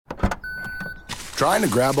Trying to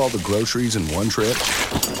grab all the groceries in one trip?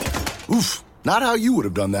 Oof, not how you would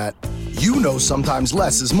have done that. You know sometimes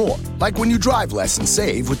less is more. Like when you drive less and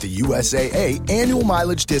save with the USAA annual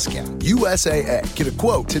mileage discount. USAA. Get a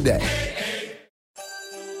quote today.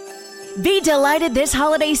 Be delighted this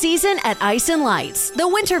holiday season at Ice and Lights, the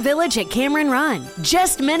Winter Village at Cameron Run.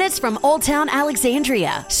 Just minutes from Old Town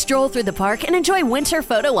Alexandria. Stroll through the park and enjoy winter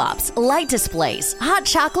photo ops, light displays, hot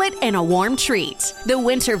chocolate, and a warm treat. The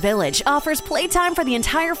Winter Village offers playtime for the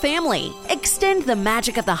entire family. Extend the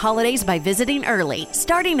magic of the holidays by visiting early,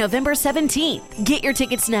 starting November 17th. Get your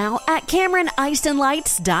tickets now at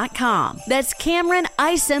CameronIceandLights.com. That's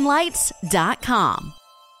CameronIceandLights.com.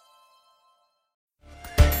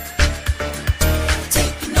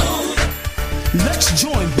 Let's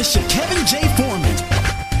join Bishop Kevin J. Foreman.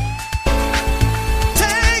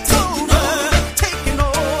 Taking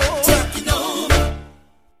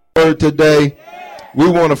over. Today, we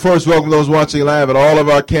want to first welcome those watching live at all of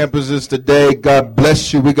our campuses today. God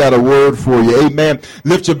bless you. We got a word for you. Amen.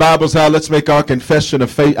 Lift your Bibles high. Let's make our confession of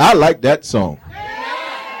faith. I like that song.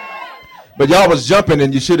 But y'all was jumping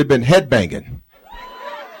and you should have been headbanging.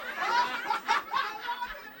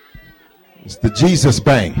 It's the Jesus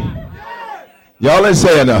bang. Y'all ain't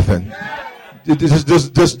saying nothing.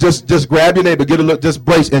 Just grab your neighbor, get a look, just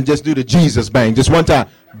brace, and just do the Jesus bang. Just one time.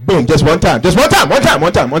 Boom. Just one time. Just one time. One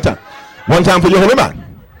time. One time for your holy mind.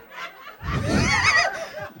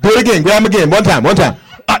 Do it again. Grab him again. One time.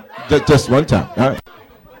 Just one time. All right.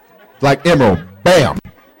 Like emerald. Bam.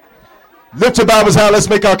 Lift your Bibles high. Let's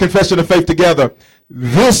make our confession of faith together.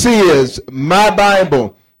 This is my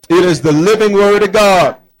Bible. It is the living word of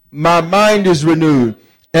God. My mind is renewed.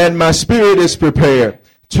 And my spirit is prepared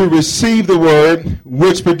to receive the word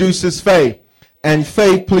which produces faith. And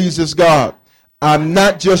faith pleases God. I'm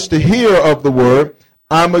not just a hearer of the word.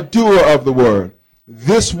 I'm a doer of the word.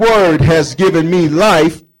 This word has given me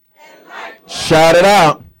life. Shout it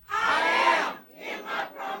out. I am in my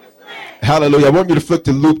promised land. Hallelujah. I want you to flip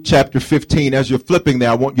to Luke chapter 15. As you're flipping there,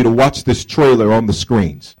 I want you to watch this trailer on the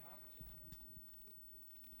screens.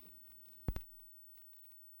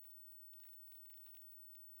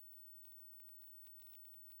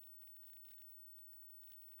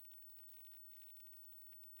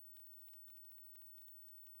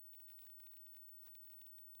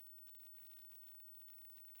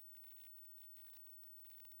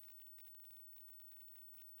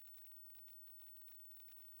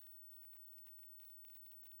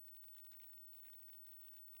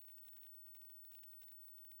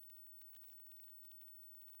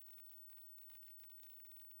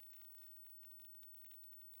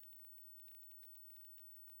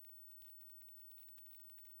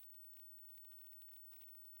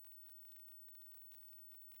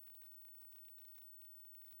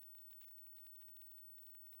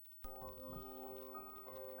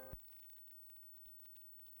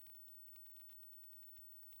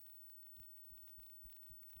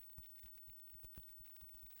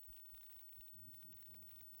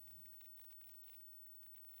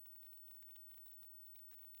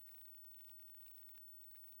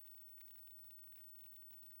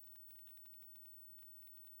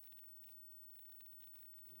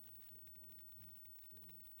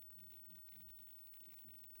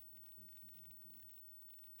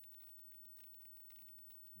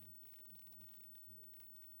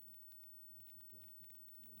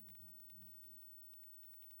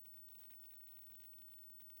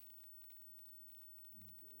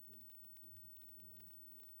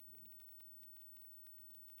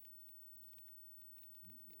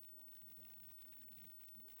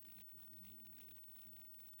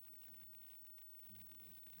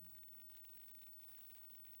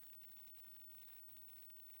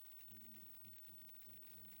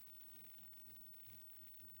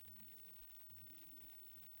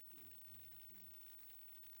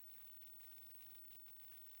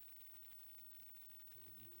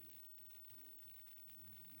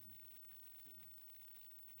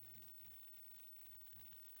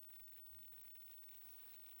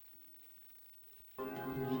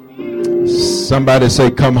 Somebody say,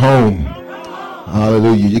 come home.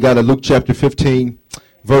 Hallelujah. You got to Luke chapter 15,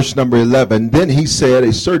 verse number 11. Then he said,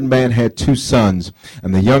 a certain man had 2 sons,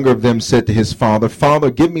 and the younger of them said to his father, Father,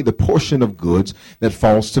 give me the portion of goods that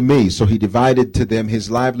falls to me. So he divided to them his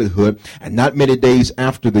livelihood. And not many days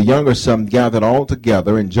after, the younger son gathered all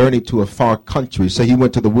together and journeyed to a far country. So he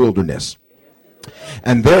went to the wilderness.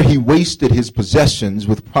 And there he wasted his possessions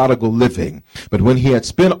with prodigal living. But when he had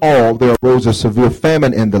spent all, there arose a severe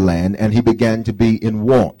famine in the land, and he began to be in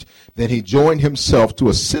want. Then he joined himself to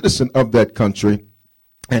a citizen of that country,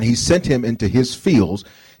 and he sent him into his fields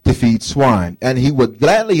to feed swine. And he would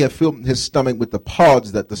gladly have filled his stomach with the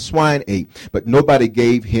pods that the swine ate, but nobody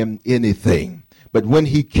gave him anything. But when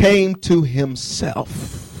he came to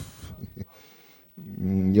himself,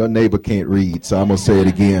 your neighbor can't read, so I'm going to say it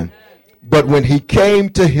again. But when he came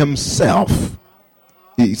to himself,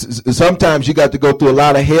 sometimes you got to go through a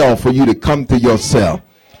lot of hell for you to come to yourself.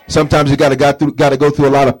 Sometimes you got to go through a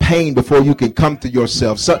lot of pain before you can come to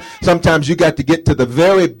yourself. Sometimes you got to get to the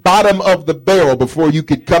very bottom of the barrel before you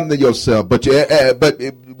can come to yourself. But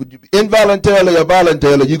involuntarily or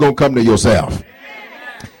voluntarily, you're going to come to yourself.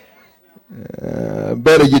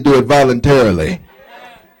 Better you do it voluntarily.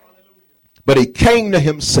 But he came to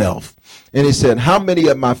himself. And he said, how many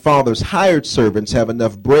of my father's hired servants have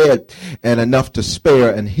enough bread and enough to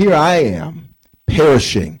spare? And here I am,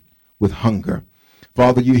 perishing with hunger.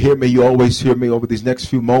 Father, you hear me. You always hear me. Over these next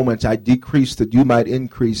few moments, I decrease that you might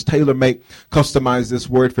increase. Tailor-make, customize this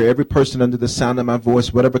word for every person under the sound of my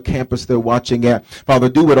voice, whatever campus they're watching at. Father,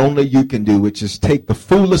 do what only you can do, which is take the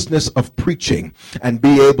foolishness of preaching and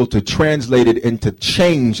be able to translate it into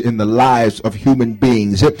change in the lives of human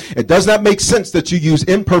beings. It does not make sense that you use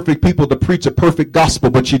imperfect people to preach a perfect gospel,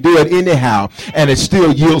 but you do it anyhow, and it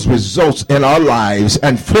still yields results in our lives.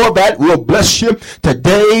 And for that, we'll bless you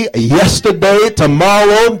today, yesterday, tomorrow,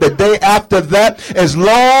 the day after that. As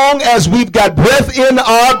long as we've got breath in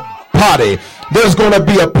our body, there's going to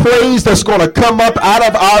be a praise that's going to come up out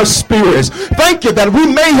of our spirits. Thank you that we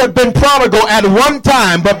may have been prodigal at one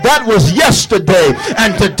time, but that was yesterday,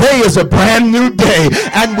 and today is a brand new day,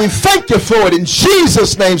 and we thank you for it in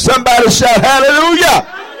Jesus' name. Somebody shout hallelujah.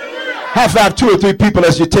 High five 2 or 3 people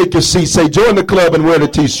as you take your seat. Say, join the club and wear the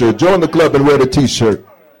t-shirt. Join the club and wear the t-shirt.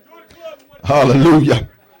 Hallelujah.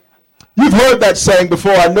 You've heard that saying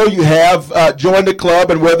before. I know you have. Join the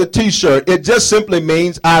club and wear the t-shirt. It just simply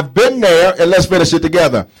means I've been there, and let's finish it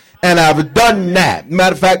together. And I've done that.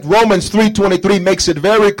 Matter of fact, Romans 3:23 makes it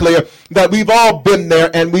very clear that we've all been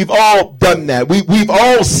there and we've all done that. We've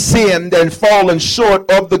all sinned and fallen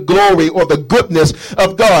short of the glory or the goodness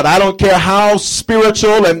of God. I don't care how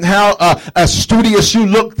spiritual and how studious you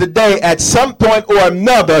look today. At some point or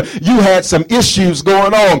another, you had some issues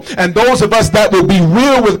going on. And those of us that will be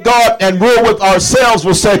real with God and real with ourselves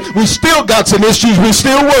will say, we still got some issues we're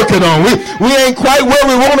still working on. We ain't quite where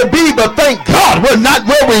we want to be, but thank God we're not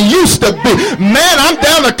where we used to be. Man, I'm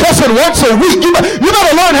down to cussing once a week. You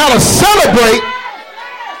better learn how to celebrate.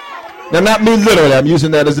 Now, not me literally. I'm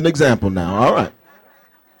using that as an example now. All right.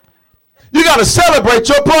 You got to celebrate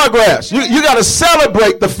your progress. You got to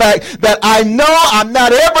celebrate the fact that I know I'm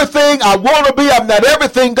not everything I want to be. I'm not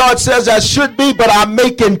everything God says I should be, but I'm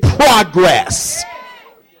making progress.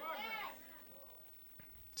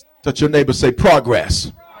 Touch your neighbor, say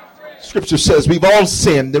progress. Scripture says we've all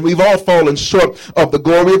sinned and we've all fallen short of the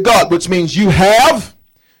glory of God, which means you have,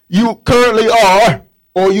 you currently are,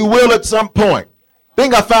 or you will at some point. The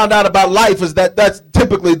thing I found out about life is that that's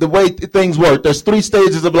typically the way things work. There's 3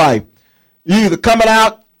 stages of life. You're either coming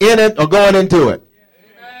out in it or going into it.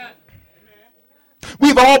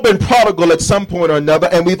 We've all been prodigal at some point or another,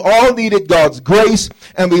 and we've all needed God's grace,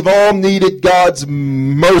 and we've all needed God's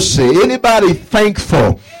mercy. Anybody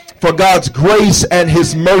thankful for God's grace and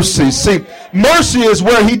his mercy? See, mercy is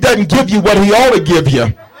where he doesn't give you what he ought to give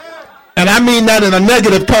you. And I mean that in a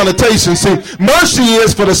negative connotation. See, mercy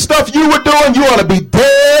is for the stuff you were doing, you ought to be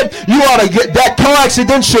dead. You ought to get, that car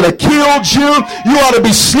accident should have killed you. You ought to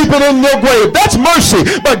be sleeping in your grave. That's mercy.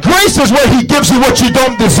 But grace is where he gives you what you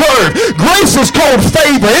don't deserve. Grace is called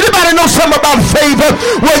favor. Anybody know something about favor?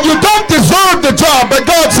 Well, you don't deserve the job, but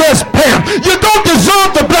God says, bam. You don't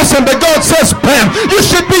deserve the blessing, but God says, bam. You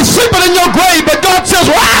should be sleeping in your grave, but God says,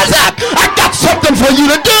 rise up. I got something for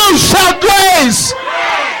you to do. Shout grace.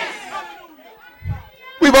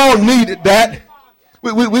 We've all needed that.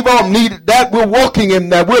 We've all needed that. We're walking in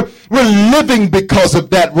that. We're living because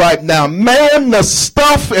of that right now. Man, the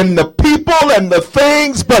stuff and the people and the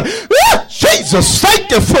things, but Jesus,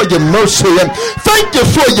 thank you for your mercy and thank you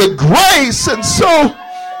for your grace. And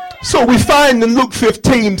so we find in Luke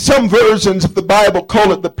 15, some versions of the Bible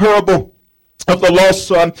call it the parable of the lost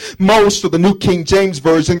son. Most of the New King James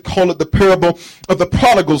Version call it the parable of the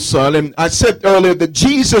prodigal son. And I said earlier that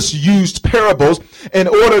Jesus used parables in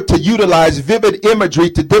order to utilize vivid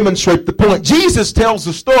imagery to demonstrate the point. Jesus tells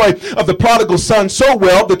the story of the prodigal son so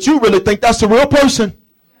well that you really think that's a real person.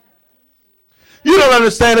 You don't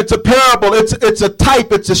understand. It's a parable. It's a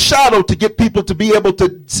type. It's a shadow to get people to be able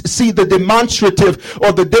to see the demonstrative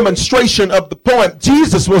or the demonstration of the point.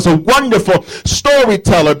 Jesus was a wonderful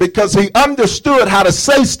storyteller because he understood how to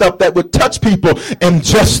say stuff that would touch people in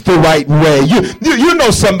just the right way. You know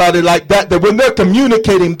somebody like that when they're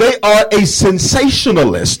communicating, they are a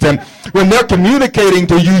sensationalist. And when they're communicating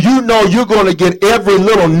to you, you know you're going to get every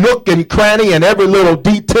little nook and cranny and every little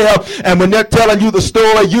detail. And when they're telling you the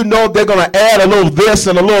story, you know they're going to add a little this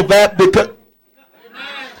and a little that because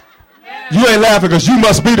you ain't laughing because you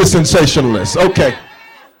must be the sensationalist. Okay.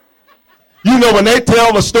 You know when they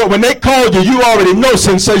tell the story, when they call you, you already know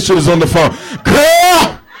sensation is on the phone.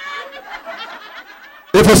 Girl!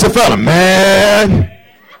 If it's a fella, man,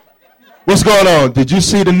 what's going on? Did you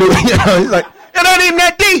see the new? He's like, it ain't even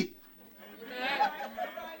that deep.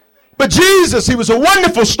 But Jesus, he was a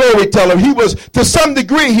wonderful storyteller. He was, to some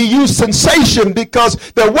degree, he used sensation because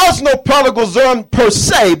there was no prodigal son per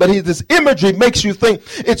se, but this imagery makes you think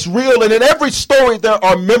it's real. And in every story, there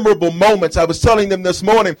are memorable moments. I was telling them this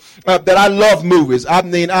morning that I love movies. I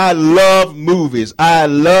mean, I love movies.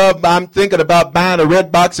 I'm thinking about buying a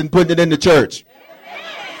red box and putting it in the church.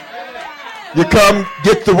 You come,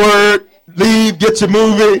 get the word, leave, get your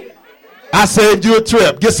movie. I saved you a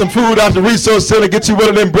trip. Get some food out the resource center. Get you one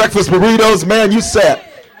of them breakfast burritos. Man, you set.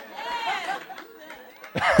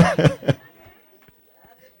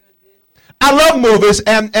 I love movies,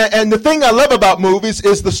 and the thing I love about movies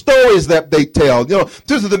is the stories that they tell. You know,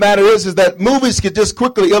 truth of the matter is that movies can just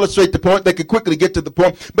quickly illustrate the point. They can quickly get to the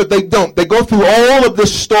point, but they don't. They go through all of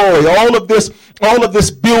this story, all of this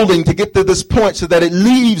building to get to this point so that it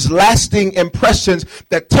leaves lasting impressions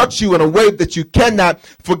that touch you in a way that you cannot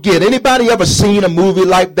forget. Anybody ever seen a movie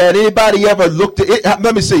like that? Anybody ever looked at it?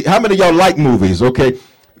 Let me see. How many of y'all like movies? Okay,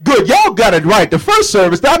 good. Y'all got it right. The first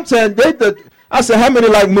service, I'm saying, I said, how many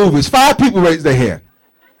like movies? 5 people raised their hand.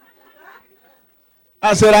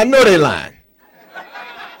 I said, I know they lying.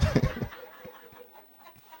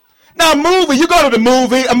 Now, you go to the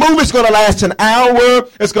movie, a movie's going to last an hour,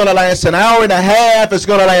 it's going to last an hour and a half, it's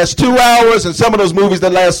going to last 2 hours, and some of those movies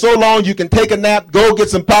that last so long, you can take a nap, go get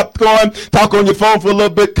some popcorn, talk on your phone for a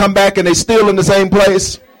little bit, come back, and they still in the same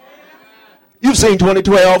place. You've seen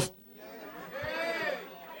 2012.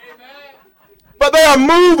 But there are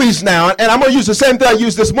movies now, and I'm going to use the same thing I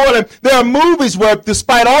used this morning. There are movies where,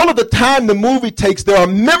 despite all of the time the movie takes, there are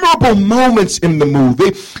memorable moments in the movie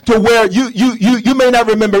to where you may not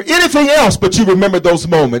remember anything else, but you remember those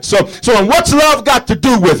moments. So and what's love got to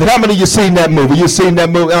do with it? How many of you seen that movie? You seen that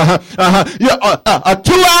movie? A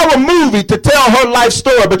 2-hour movie to tell her life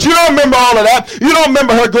story, but you don't remember all of that. You don't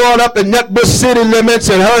remember her growing up in Nutbush City Limits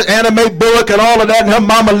and her Anime Bullock and all of that, and her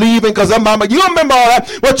mama leaving because her mama. You don't remember all that.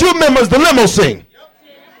 What you remember is the limo scene.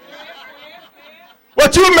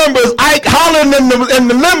 What you remember is Ike hollering in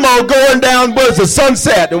the limo going down the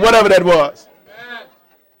Sunset or whatever that was.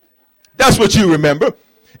 That's what you remember.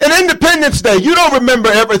 And Independence Day, you don't remember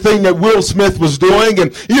everything that Will Smith was doing,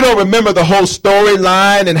 and you don't remember the whole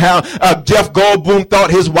storyline and how Jeff Goldblum thought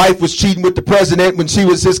his wife was cheating with the president when she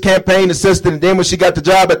was his campaign assistant, and then when she got the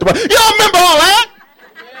job at the you don't remember all that.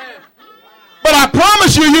 But I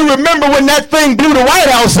promise you remember when that thing blew the White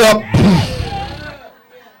House up.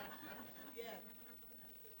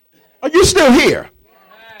 Are you still here?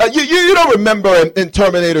 You don't remember in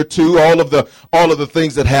Terminator 2 all of the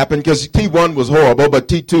things that happened because T1 was horrible, but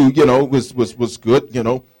T2 was good.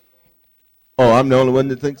 Oh, I'm the only one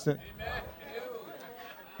that thinks that.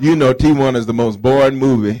 T1 is the most boring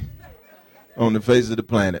movie on the face of the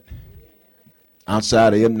planet,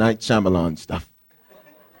 outside of M. Night Shyamalan stuff.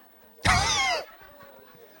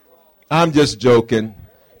 I'm just joking.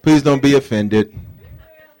 Please don't be offended.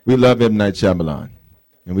 We love M. Night Shyamalan.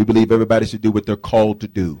 And we believe everybody should do what they're called to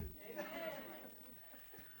do.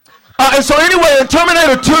 And so anyway, in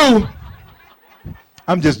Terminator 2,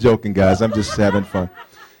 I'm just joking, guys. I'm just having fun.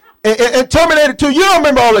 In Terminator 2, you don't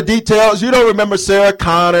remember all the details. You don't remember Sarah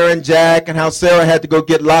Connor and Jack and how Sarah had to go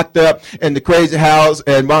get locked up in the crazy house.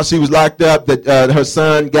 And while she was locked up, her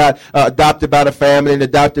son got adopted by the family and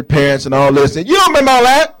adopted parents and all this. And you don't remember all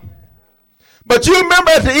that. But you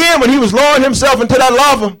remember at the end when he was lowering himself into that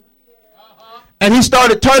lava. And he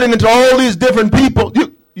started turning into all these different people.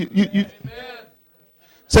 You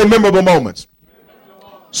say memorable moments.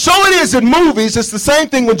 So it is in movies. It's the same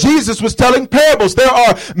thing when Jesus was telling parables. There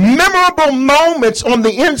are memorable moments on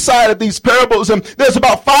the inside of these parables. And there's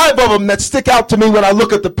about 5 of them that stick out to me when I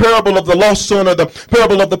look at the parable of the lost son or the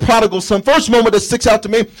parable of the prodigal son. First moment that sticks out to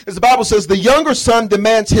me is the Bible says the younger son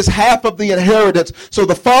demands his half of the inheritance. So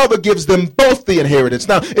the father gives them both the inheritance.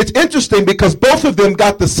 Now, it's interesting because both of them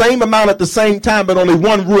got the same amount at the same time, but only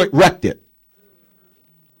one wrecked it.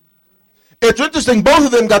 It's interesting, both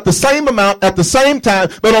of them got the same amount at the same time,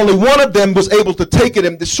 but only one of them was able to take it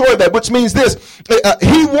and destroy that, which means this.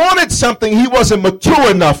 He wanted something he wasn't mature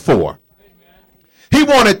enough for. He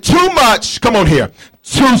wanted too much, come on here,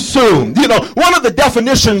 too soon. You know, one of the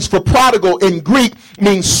definitions for prodigal in Greek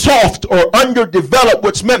means soft or underdeveloped,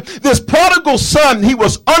 which meant this prodigal son, he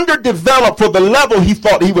was underdeveloped for the level he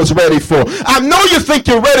thought he was ready for. I know you think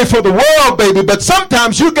you're ready for the world, baby, but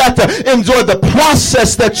sometimes you got to enjoy the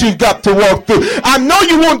process that you've got to walk through. I know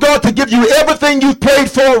you want God to give you everything you prayed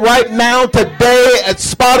for right now, today, at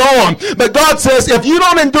spot on. But God says, if you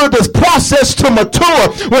don't endure this process to mature,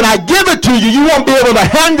 when I give it to you, you won't be able to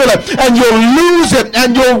handle it, and you'll lose it,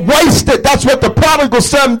 and you'll waste it. That's what the prodigal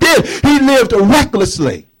son did. He lived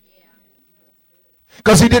recklessly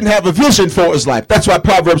because he didn't have a vision for his life. That's why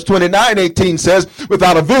Proverbs 29:18 says,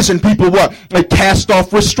 without a vision, people what? They cast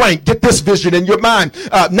off restraint. Get this vision in your mind.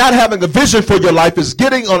 Not having a vision for your life is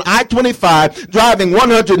getting on I-25, driving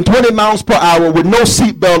 120 miles per hour with no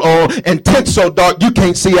seatbelt on, and tent so dark you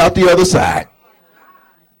can't see out the other side.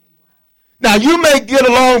 Now, you may get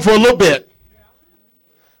along for a little bit,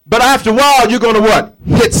 but after a while, you're going to what?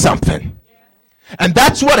 Hit something. And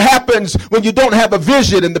that's what happens when you don't have a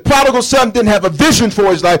vision. And the prodigal son didn't have a vision for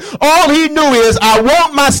his life. All he knew is, I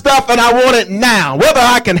want my stuff and I want it now, whether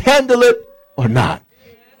I can handle it or not.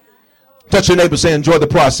 Touch your neighbor, say, enjoy the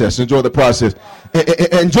process, enjoy the process.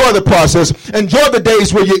 Enjoy the process. Enjoy the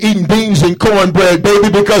days where you're eating beans and cornbread,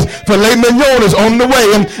 baby, because filet mignon is on the way.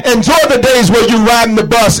 And enjoy the days where you're riding the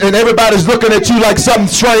bus and everybody's looking at you like something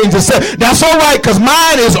strange and say, that's all right, because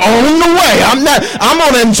mine is on the way. I'm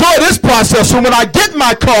going to enjoy this process. So when I get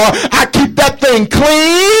my car, I keep that thing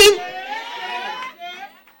clean.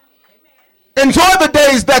 Enjoy the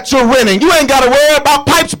days that you're renting. You ain't got to worry about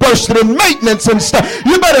pipes bursting and maintenance and stuff.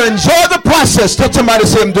 You better enjoy the process. Tell somebody,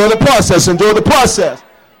 say, enjoy the process. Enjoy the process.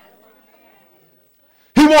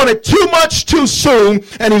 He wanted too much too soon,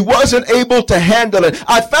 and he wasn't able to handle it.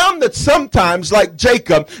 I found that sometimes, like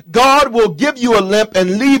Jacob, God will give you a limp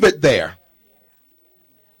and leave it there.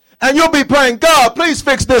 And you'll be praying, God, please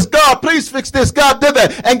fix this. God, please fix this. God did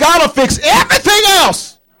that. And God will fix everything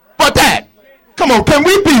else but that. Come on, can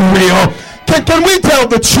we be real? Can we tell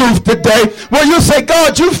the truth today? Well, you say,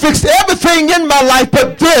 God, you fixed everything in my life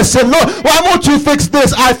but this. And Lord, why won't you fix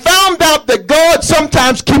this? I found out that God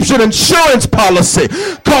sometimes keeps an insurance policy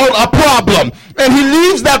called a problem. And he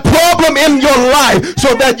leaves that problem in your life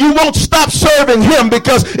so that you won't stop serving him.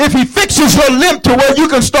 Because if he fixes your limp to where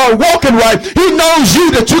you can start walking right, he knows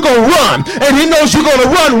you that you're going to run. And he knows you're going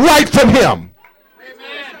to run right from him.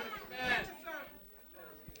 Amen.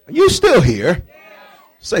 Are you still here?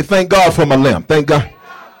 Say, thank God for my limp. Thank God.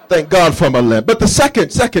 Thank God for my limp. But the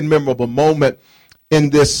second memorable moment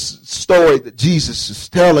in this story that Jesus is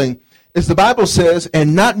telling is the Bible says,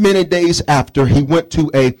 and not many days after, he went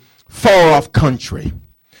to a far-off country.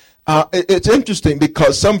 It's interesting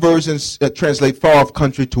because some versions translate far-off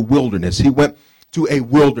country to wilderness. He went to a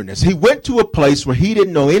wilderness. He went to a place where he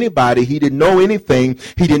didn't know anybody. He didn't know anything.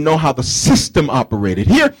 He didn't know how the system operated.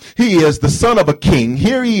 Here he is, the son of a king.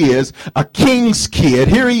 Here he is, a king's kid.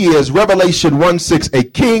 Here he is, Revelation 1:6, a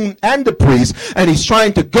king and a priest. And he's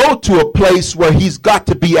trying to go to a place where he's got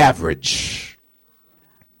to be average.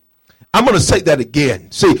 I'm going to say that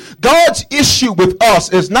again. See, God's issue with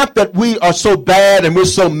us is not that we are so bad and we're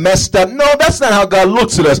so messed up. No, that's not how God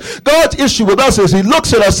looks at us. God's issue with us is he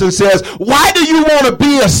looks at us and says, why do you want to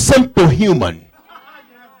be a simple human?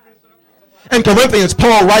 In Corinthians,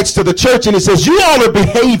 Paul writes to the church and he says, you all are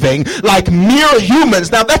behaving like mere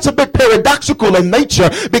humans. Now, that's a bit paradoxical in nature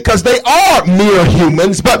because they are mere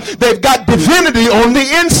humans, but they've got divinity on the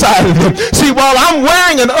inside of them. See, while I'm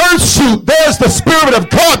wearing an earth suit, there's the Spirit of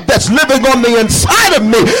God that's living on the inside of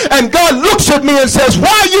me. And God looks at me and says,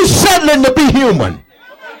 why are you settling to be human?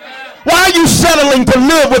 Why are you settling to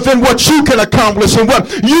live within what you can accomplish and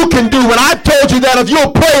what you can do? When I've told you that if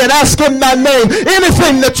you'll pray and ask him my name,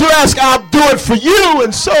 anything that you ask, I'll do it for you.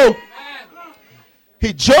 And so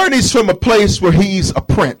he journeys from a place where he's a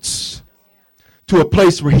prince to a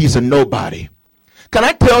place where he's a nobody. Can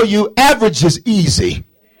I tell you, average is easy.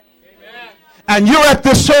 And you're at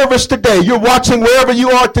this service today. You're watching wherever you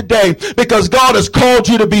are today because God has called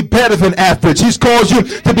you to be better than average. He's called you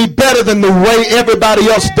to be better than the way everybody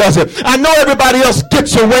else does it. I know everybody else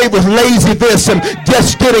gets away with lazy this and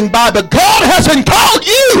just getting by, but God hasn't called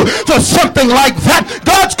you for something like that.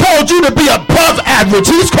 God's called you to be above average.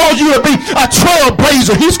 He's called you to be a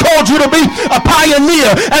trailblazer. He's called you to be a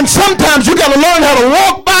pioneer. And sometimes you got to learn how to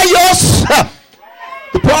walk by yourself.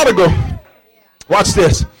 The prodigal, watch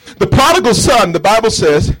this. The prodigal son, the Bible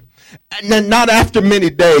says, and then not after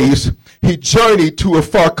many days, he journeyed to a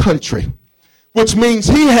far country. which means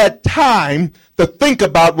he had time to think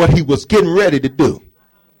about what he was getting ready to do.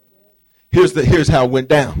 Here's how it went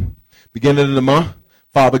down. Beginning of the month,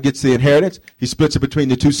 father gets the inheritance. He splits it between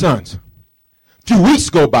the two sons. A few weeks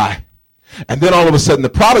go by, and then all of a sudden the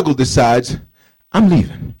prodigal decides, I'm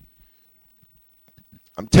leaving.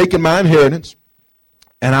 I'm taking my inheritance,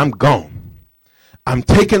 and I'm gone. I'm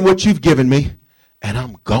taking what you've given me, and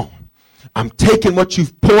I'm gone. I'm taking what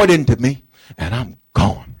you've poured into me, and I'm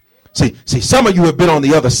gone. See, some of you have been on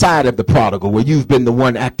the other side of the prodigal, where you've been the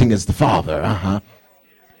one acting as the father.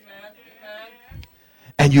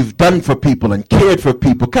 And you've done for people and cared for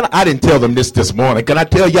people. I didn't tell them this morning. Can I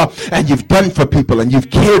tell y'all? And you've done for people and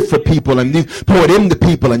you've cared for people and you've poured into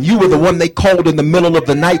people. And you were the one they called in the middle of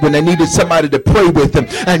the night when they needed somebody to pray with them.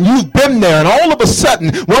 And you've been there. And all of a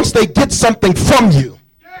sudden, once they get something from you,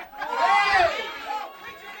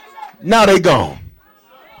 now they gone.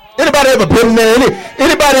 Anybody ever been there?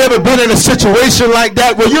 Anybody ever been in a situation like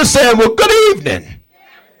that where you're saying, well, good evening?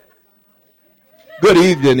 Good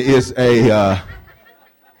evening is a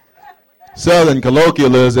Southern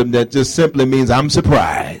colloquialism that just simply means I'm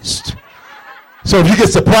surprised. So if you get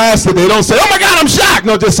surprised, they don't say, oh my God, I'm shocked.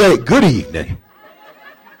 No, just say, good evening.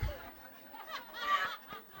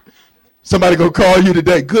 Somebody gonna call you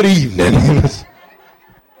today, good evening.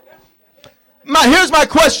 Here's my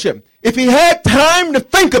question. If he had time to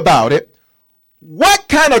think about it, what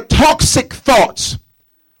kind of toxic thoughts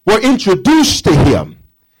were introduced to him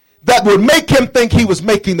that would make him think he was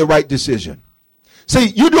making the right decision? See,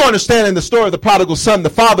 you do understand in the story of the prodigal son, the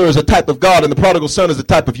father is a type of God and the prodigal son is a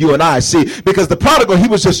type of you and I. See, because the prodigal, he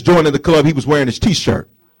was just joining the club. He was wearing his t-shirt.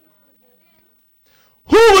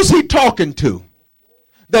 Who was he talking to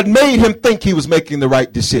that made him think he was making the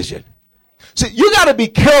right decision? See, you got to be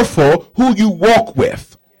careful who you walk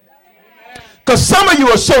with. Because some of you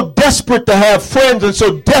are so desperate to have friends and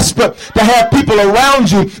so desperate to have people around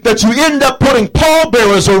you that you end up putting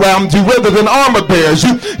pallbearers around you rather than armor bearers.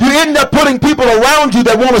 You end up putting people around you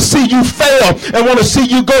that want to see you fail and want to see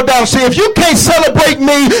you go down. See, if you can't celebrate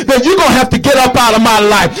me, then you're going to have to get up out of my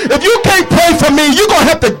life. If you can't pray for me, you're going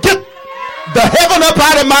to have to get the heaven up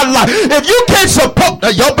out of my life. If you can't support,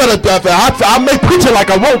 y'all better, I may preach it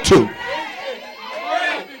like I want to.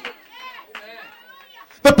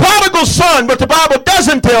 The prodigal son, what the Bible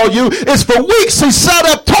doesn't tell you, is for weeks he sat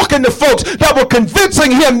up talking to folks that were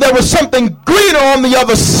convincing him there was something greener on the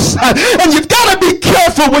other side. And you've got to be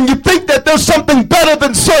careful when you think that there's something better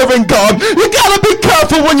than serving God. You've got to be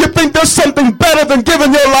careful when you think there's something better than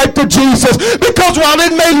giving your life to Jesus. Because while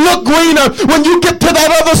it may look greener, when you get to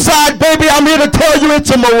that other side, baby, I'm here to tell you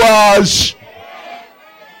it's a mirage.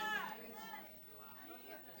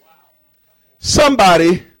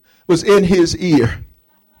 Somebody was in his ear,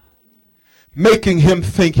 making him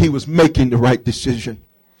think he was making the right decision.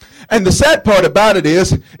 And the sad part about it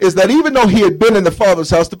is that even though he had been in the father's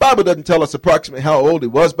house, the Bible doesn't tell us approximately how old he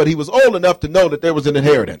was, but he was old enough to know that there was an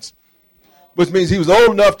inheritance, which means he was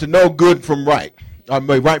old enough to know good from right, or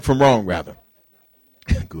right from wrong, rather.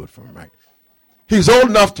 Good from right. He was old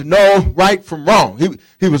enough to know right from wrong.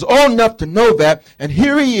 He was old enough to know that, and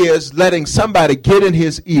here he is letting somebody get in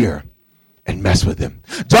his ear and mess with him.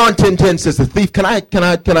 John 10:10 says the thief, can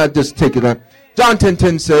I just take it on? John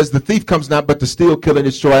 10:10 says the thief comes not but to steal, kill, and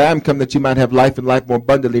destroy. I am come that you might have life and life more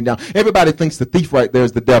abundantly. Now, everybody thinks the thief right there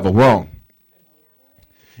is the devil. Wrong.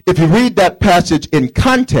 If you read that passage in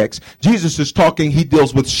context, Jesus is talking, he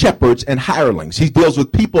deals with shepherds and hirelings. He deals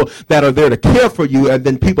with people that are there to care for you and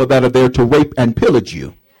then people that are there to rape and pillage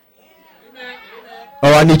you.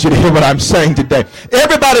 Oh, I need you to hear what I'm saying today.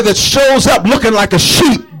 Everybody that shows up looking like a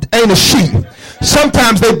sheep ain't a sheep.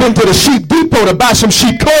 Sometimes they've been to the sheep depot to buy some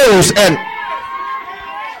sheep clothes, and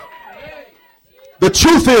the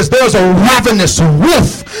truth is there's a ravenous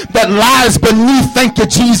wolf that lies beneath, thank you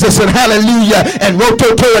Jesus and hallelujah, and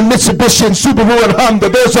Rototo and Mitsubishi and Subaru and Honda.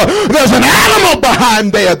 There's an animal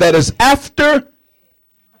behind there that is after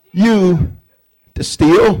you to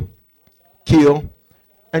steal, kill,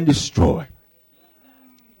 and destroy.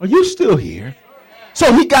 Are you still here?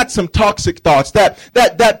 So he got some toxic thoughts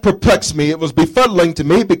that perplexed me. It was befuddling to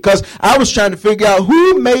me because I was trying to figure out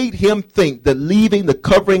who made him think that leaving the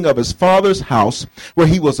covering of his father's house where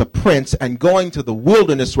he was a prince and going to the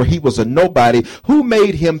wilderness where he was a nobody, who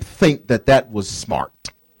made him think that that was smart?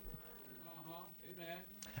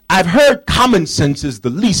 I've heard common sense is the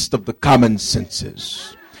least of the common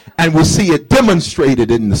senses, and we see it demonstrated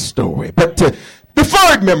in the story. But the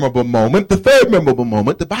third memorable moment,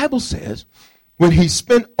 the Bible says, when he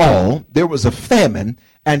spent all, there was a famine,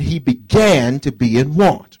 and he began to be in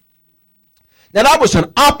want. Now, that was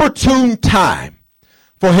an opportune time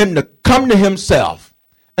for him to come to himself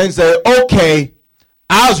and say, okay,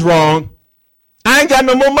 I was wrong. I ain't got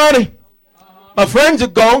no more money. My friends are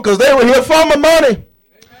gone because they were here for my money.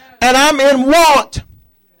 And I'm in want.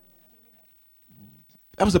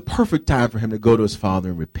 That was a perfect time for him to go to his father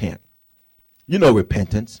and repent. You know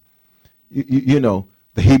repentance. You know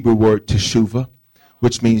the Hebrew word teshuvah,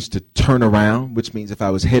 which means to turn around, which means if I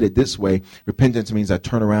was headed this way, repentance means I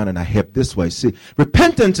turn around and I head this way. See,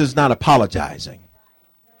 repentance is not apologizing.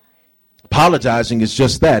 Apologizing is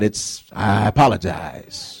just that. It's, I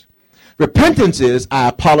apologize. Repentance is, I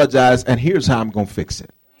apologize, and here's how I'm going to fix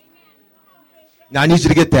it. Now, I need you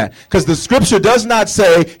to get that. Because the scripture does not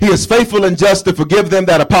say he is faithful and just to forgive them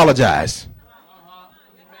that apologize.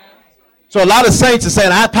 So a lot of saints are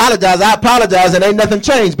saying, I apologize, and ain't nothing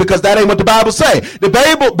changed, because that ain't what the Bible say.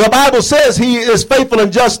 The Bible says he is faithful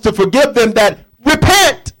and just to forgive them that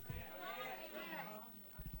repent.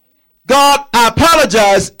 God, I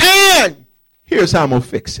apologize, and here's how I'm going to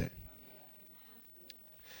fix it.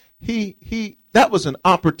 That was an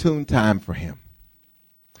opportune time for him.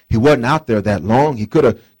 He wasn't out there that long. He could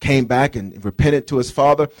have came back and repented to his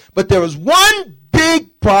father. But there was one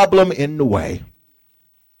big problem in the way.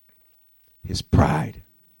 His pride.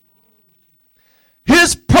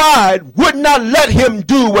 His pride would not let him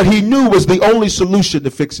do what he knew was the only solution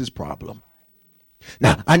to fix his problem.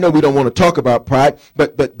 Now, I know we don't want to talk about pride,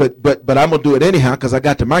 but I'm going to do it anyhow because I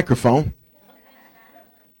got the microphone.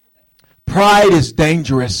 Pride is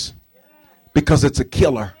dangerous because it's a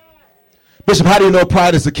killer. Bishop, how do you know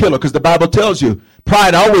pride is a killer? Because the Bible tells you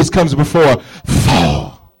pride always comes before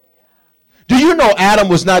fall. Do you know Adam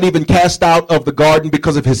was not even cast out of the garden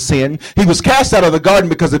because of his sin? He was cast out of the garden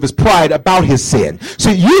because of his pride about his sin.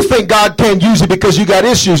 See, you think God can't use you because you got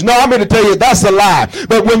issues. No, I'm going to tell you that's a lie.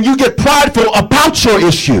 But when you get prideful about your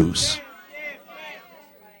issues,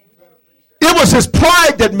 it was his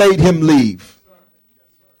pride that made him leave.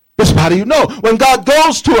 Bishop, how do you know? When God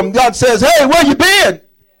goes to him, God says, hey, where you been?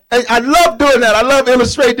 And I love doing that. I love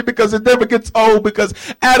illustrating it because it never gets old, because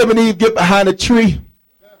Adam and Eve get behind a tree.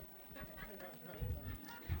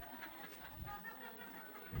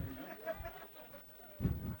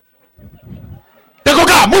 There go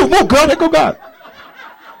God. Move, girl. There go God.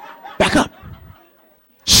 Back up.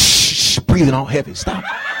 Shh, breathing all heavy. Stop.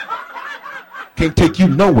 Can't take you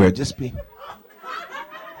nowhere. Just be.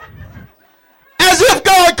 As if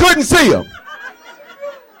God couldn't see him.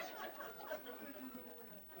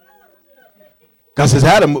 God says,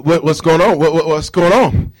 Adam, what's going on? What's going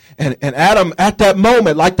on? And Adam, at that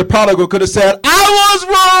moment, like the prodigal, could have said, I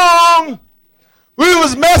was wrong. We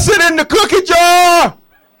was messing in the cookie jar.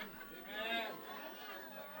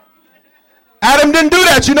 Adam didn't do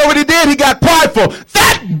that. You know what he did? He got prideful.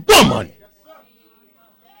 That woman.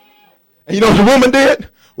 And you know what the woman did?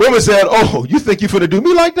 Woman said, oh, you think you're going to do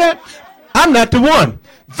me like that? I'm not the one.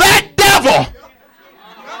 That devil.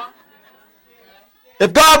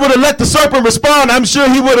 If God would have let the serpent respond, I'm sure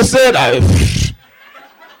he would have said,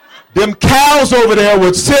 them cows over there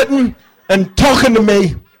were sitting and talking to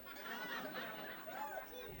me.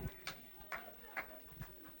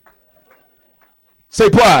 Say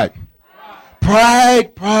pride.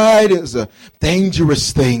 Pride is a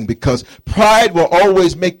dangerous thing, because pride will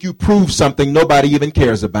always make you prove something nobody even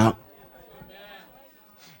cares about.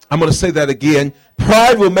 I'm going to say that again.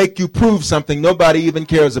 Pride will make you prove something nobody even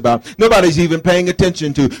cares about. Nobody's even paying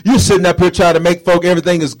attention to. You sitting up here trying to make folk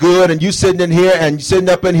everything is good, and you sitting in here and you sitting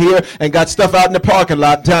up in here and got stuff out in the parking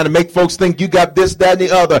lot trying to make folks think you got this, that, and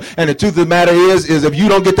the other. And the truth of the matter is if you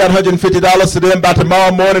don't get that $150 to them by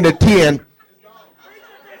tomorrow morning at 10,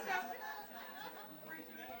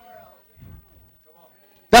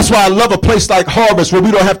 that's why I love a place like Harvest, where we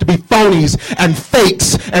don't have to be phonies and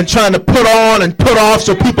fakes and trying to put on and put off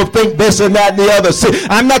so people think this and that and the other. See,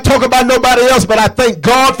 I'm not talking about nobody else, but I thank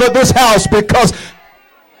God for this house, because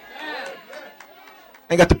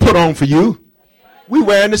I ain't got to put on for you. We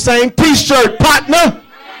wearing the same t-shirt, partner.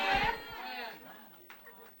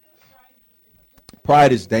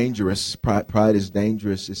 Pride is dangerous. Pride is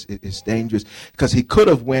dangerous. It's dangerous because he could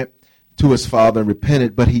have went to his father and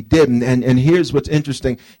repented, but he didn't. And here's what's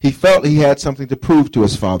interesting. He felt he had something to prove to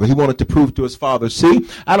his father. He wanted to prove to his father, see,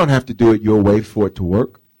 I don't have to do it your way for it to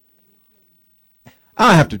work.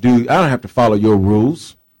 I don't have to follow your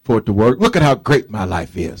rules for it to work. Look at how great my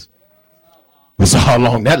life is. We saw how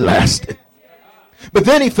long that lasted. But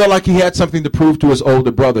then he felt like he had something to prove to his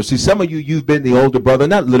older brother. See, some of you've been the older brother,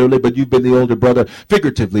 not literally, but you've been the older brother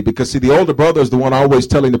figuratively, because, see, the older brother is the one always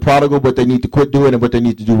telling the prodigal what they need to quit doing and what they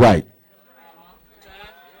need to do right.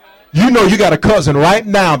 You know you got a cousin right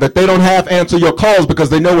now that they don't have answer your calls, because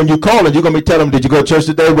they know when you call it, you're going to be telling them, did you go to church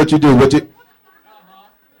today? What you do?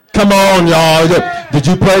 Come on, y'all. Did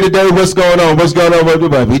you pray today? What's going on? What's going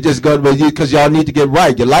on? We just go because y'all need to get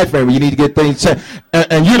right. Your life ain't. You need to get things changed.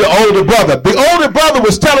 And you the older brother. The older brother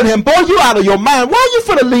was telling him, boy, you out of your mind. Why you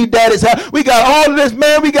finna leave daddy's house? We got all of this,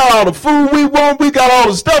 man. We got all the food we want. We got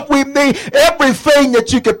all the stuff we need. Everything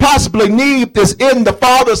that you could possibly need is in the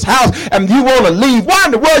Father's house. And you want to leave. Why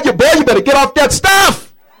in the world, you better get off that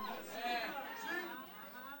stuff.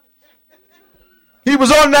 He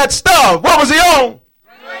was on that stuff. What was he on?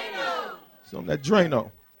 On that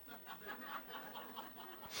Drano.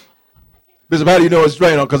 Bishop, how do you know it's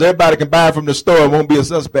Drano? Because everybody can buy it from the store and won't be a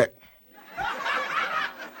suspect.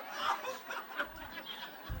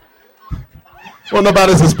 Well,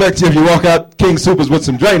 nobody suspects you if you walk out King Supers with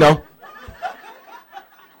some Drano.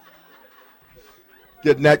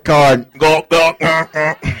 Getting that car and go.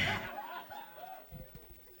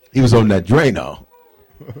 He was on that Drano.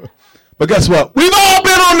 But guess what? We've all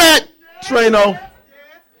been on that Drano.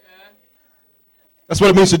 That's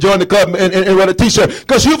what it means to join the club and wear a t-shirt.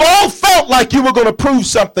 Because you've all felt like you were going to prove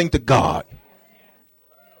something to God.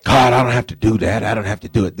 God, I don't have to do that. I don't have to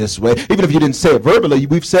do it this way. Even if you didn't say it verbally,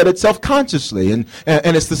 we've said it self-consciously. And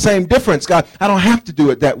it's the same difference. God, I don't have to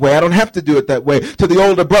do it that way. I don't have to do it that way. To the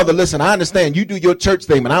older brother, listen, I understand. You do your church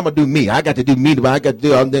thing, but I'm going to do me. I got to do me. I got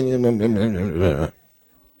to do.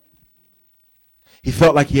 He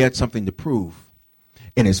felt like he had something to prove.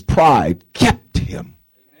 And his pride kept him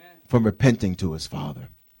from repenting to his father.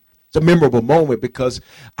 It's a memorable moment because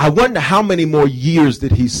I wonder how many more years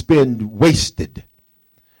did he spend wasted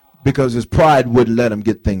because his pride wouldn't let him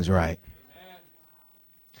get things right.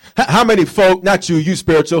 How many folk, not you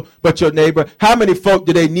spiritual, but your neighbor, how many folk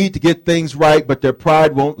do they need to get things right, but their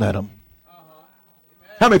pride won't let them?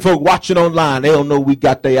 How many folk watching online, they don't know we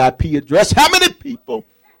got their IP address? How many people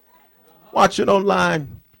watching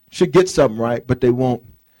online should get something right, but they won't?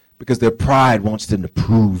 Because their pride wants them to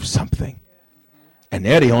prove something. And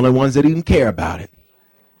they're the only ones that even care about it.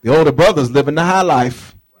 The older brother's living the high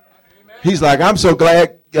life. He's like, I'm so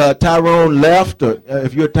glad Tyrone left. Or,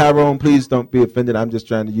 if you're Tyrone, please don't be offended. I'm just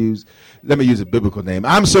trying to let me use a biblical name.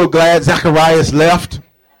 I'm so glad Zacharias left.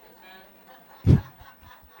 Oh,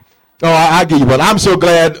 I give you one. I'm so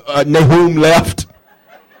glad Nahum left.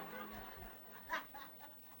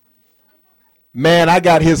 Man, I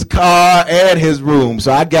got his car and his room,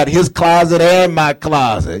 so I got his closet and my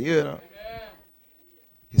closet, you know.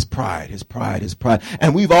 His pride.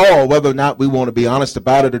 And we've all, whether or not we want to be honest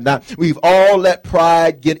about it or not, we've all let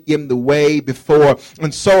pride get in the way before.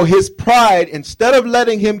 And so his pride, instead of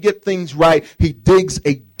letting him get things right, he digs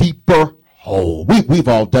a deeper hole. We've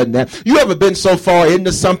all done that. You ever been so far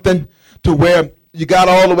into something to where you got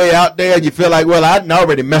all the way out there and you feel like, well, I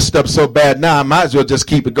already messed up so bad now, I might as well just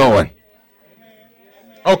keep it going.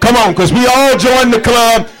 Oh, come on, because we all joined the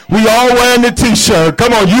club. We all wearing the t-shirt.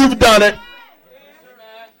 Come on, you've done it.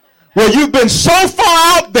 Well, you've been so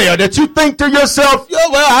far out there that you think to yourself,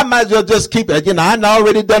 well, I might as well just keep it. I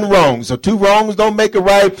already done wrong. So 2 wrongs don't make it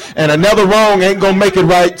right, and another wrong ain't going to make it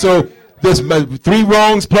right. So this 3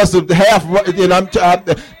 wrongs plus a half,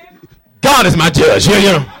 God is my judge.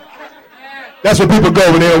 That's what people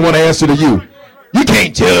go when they don't want to answer to you. You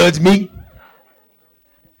can't judge me.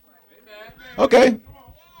 Okay.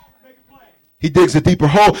 He digs a deeper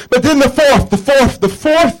hole. But then the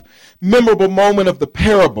fourth memorable moment of the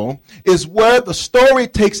parable is where the story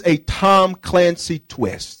takes a Tom Clancy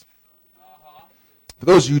twist. For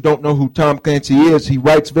those of you who don't know who Tom Clancy is, he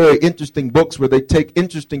writes very interesting books where they take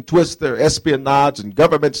interesting twists. They're espionage and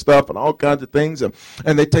government stuff and all kinds of things. And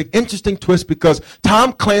they take interesting twists because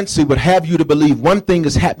Tom Clancy would have you to believe one thing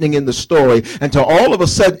is happening in the story until all of a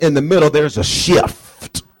sudden in the middle there's a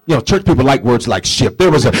shift. Church people like words like shift.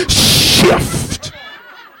 There was a shift.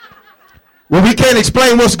 Well, we can't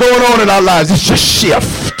explain what's going on in our lives. It's just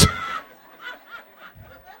shift.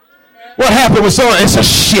 What happened with someone? It's a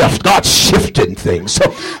shift. God's shifting things.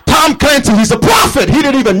 So Tom Clancy, he's a prophet. He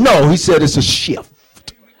didn't even know. He said it's a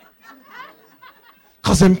shift.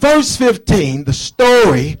 Because in verse 15, the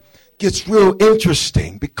story gets real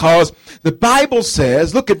interesting because the Bible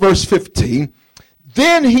says, look at verse 15,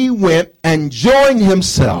 then he went and joined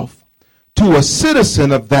himself to a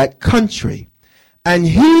citizen of that country, and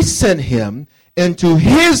he sent him into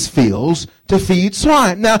his fields to feed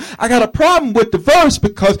swine. Now, I got a problem with the verse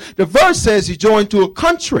because the verse says he joined to a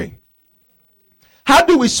country. How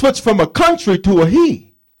do we switch from a country to a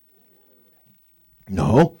he?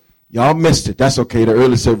 No, y'all missed it. That's okay. The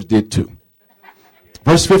early service did too.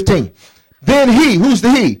 Verse 15. Then he, who's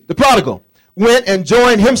the he? The prodigal, went and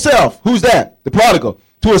joined himself. Who's that? The prodigal.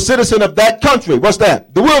 To a citizen of that country. What's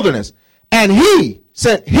that? The wilderness. And he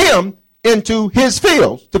sent him into his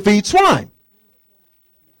fields to feed swine.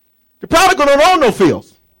 The prodigal don't own no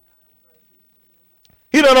fields.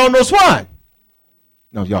 He don't own no swine.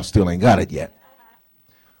 No, y'all still ain't got it yet.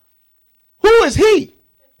 Who is he?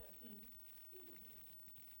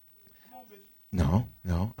 No,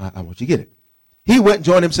 I want you to get it. He went and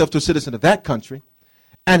joined himself to a citizen of that country,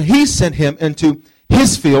 and he sent him into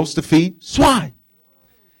his fields to feed swine.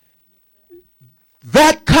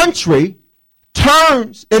 That country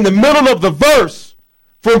turns in the middle of the verse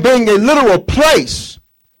from being a literal place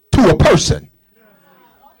to a person.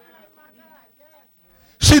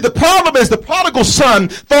 See, the problem is the prodigal son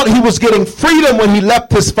thought he was getting freedom when he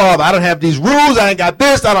left his father. I don't have these rules. I ain't got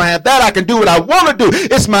this. I don't have that. I can do what I want to do.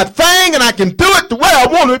 It's my thing, and I can do it the way I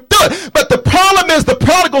want to do it. But the problem is the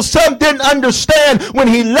prodigal son didn't understand when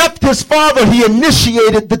he left his father, he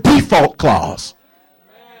initiated the default clause.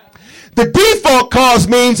 The default clause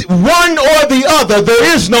means one or the other. There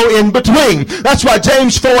is no in between. That's why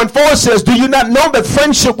James 4:4 says, do you not know that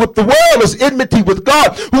friendship with the world is enmity with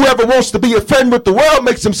God? Whoever wants to be a friend with the world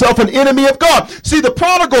makes himself an enemy of God. See, the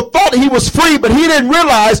prodigal thought he was free, but he didn't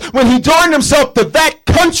realize when he joined himself to that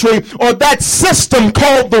country or that system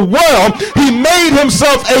called the world, he made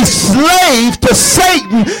himself a slave to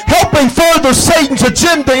Satan, helping further Satan's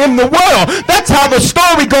agenda in the world. That's how the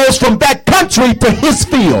story goes from that country to his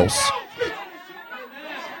fields.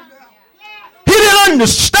 He didn't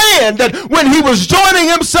understand that when he was joining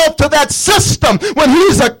himself to that system, when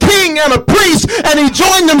he's a king and a priest, and he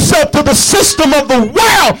joined himself to the system of the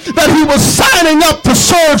world, that he was signing up to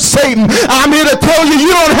serve Satan. I'm here to tell you,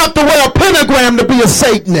 you don't have to wear a pentagram to be a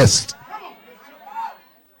Satanist.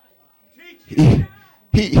 And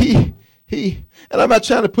I'm not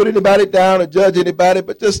trying to put anybody down or judge anybody,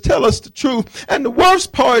 but just tell us the truth. And the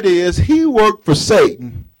worst part is he worked for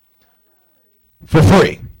Satan for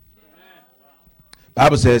free.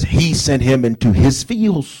 Bible says he sent him into his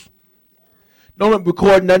fields. Don't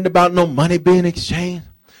record nothing about no money being exchanged.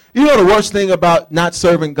 You know the worst thing about not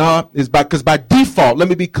serving God is because by default, let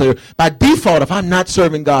me be clear, by default, if I'm not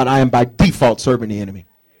serving God, I am by default serving the enemy.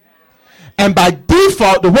 And by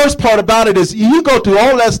default, the worst part about it is you go through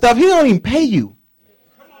all that stuff, he don't even pay you.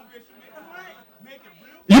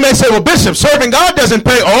 You may say, well, Bishop, serving God doesn't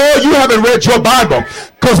pay. Oh, you haven't read your Bible.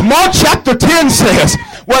 Because Mark chapter 10 says,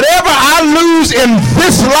 whatever I lose in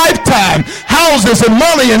this lifetime, houses and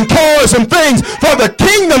money and cars and things, for the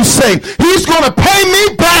kingdom's sake, he's going to pay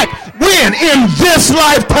me back. When? In this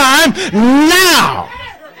lifetime, now.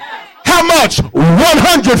 How much?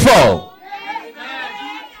 100-fold.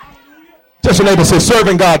 Just your neighbor says,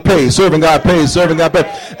 serving God pays, serving God pays, serving God pays.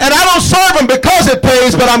 And I don't serve him because it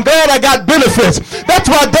pays, but I'm glad I got benefits. That's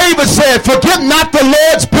why David said, forget not the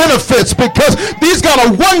Lord's benefits, because he's got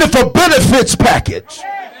a wonderful benefits package.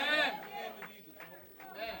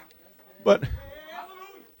 But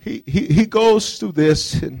he goes through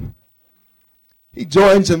this and he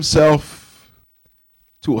joins himself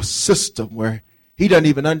to a system where he doesn't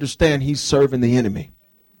even understand he's serving the enemy.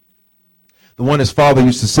 The one his father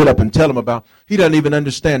used to sit up and tell him about, he doesn't even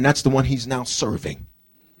understand that's the one he's now serving.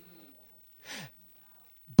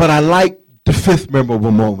 But I like the fifth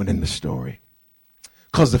memorable moment in the story.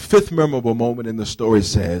 Because the fifth memorable moment in the story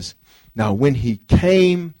says, now when he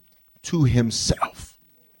came to himself,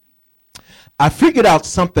 I figured out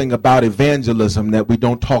something about evangelism that we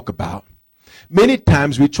don't talk about. Many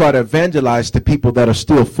times we try to evangelize to people that are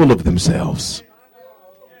still full of themselves.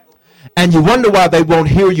 And you wonder why they won't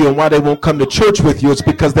hear you and why they won't come to church with you. It's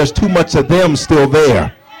because there's too much of them still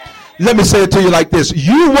there. Let me say it to you like this.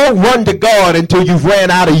 You won't run to God until you've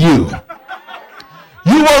ran out of you.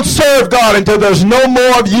 You won't serve God until there's no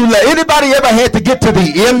more of you left. Anybody ever had to get to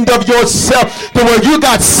the end of yourself to where you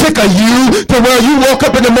got sick of you, to where you woke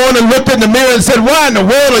up in the morning, looked in the mirror and said, why in the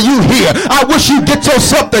world are you here? I wish you'd get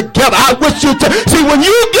yourself together. I wish you see, when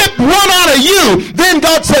you get run out of you, then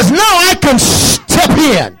God says, now I can step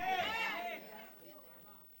in.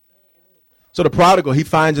 So the prodigal, he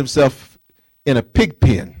finds himself in a pig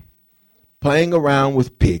pen, playing around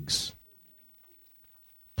with pigs,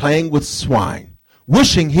 playing with swine,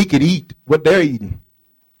 wishing he could eat what they're eating.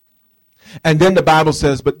 And then the Bible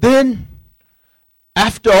says, but then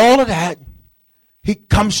after all of that, he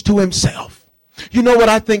comes to himself. You know what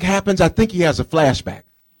I think happens? I think he has a flashback.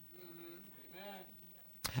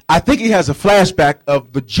 I think he has a flashback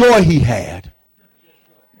of the joy he had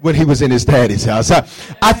when he was in his daddy's house.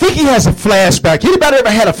 I think he has a flashback. Anybody ever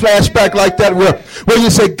had a flashback like that where you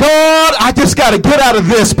say, God, I just got to get out of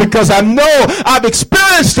this because I know I've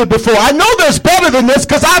experienced it before. I know there's better than this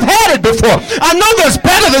because I've had it before. I know there's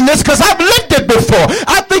better than this because I've lived it before.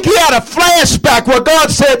 I think he had a flashback where God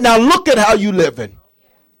said, now look at how you living.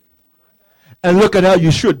 And look at how you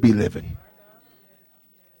should be living.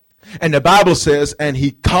 And the Bible says, and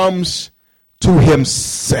he comes to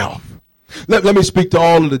himself. Let me speak to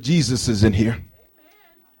all of the Jesuses in here.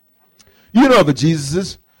 You know the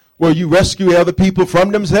Jesuses where you rescue other people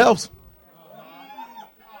from themselves.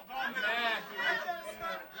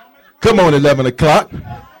 Come on, 11 o'clock.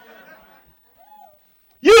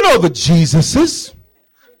 You know the Jesuses.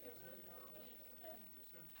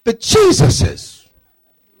 The Jesuses.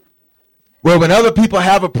 Where when other people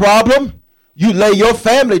have a problem, you lay your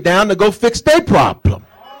family down to go fix their problem.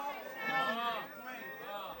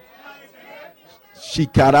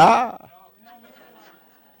 Shikara.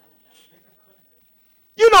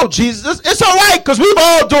 You know Jesus. It's all right because we've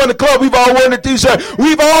all joined the club. We've all worn the t-shirt.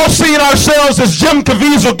 We've all seen ourselves as Jim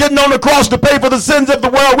Caviezel getting on the cross to pay for the sins of the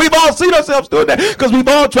world. We've all seen ourselves doing that because we've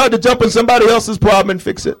all tried to jump in somebody else's problem and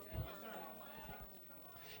fix it.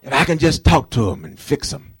 If I can just talk to them and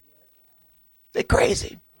fix them. They're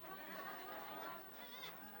crazy.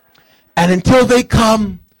 And until they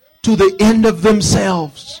come to the end of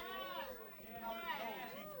themselves.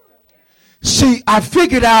 See, I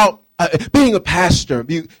figured out, being a pastor,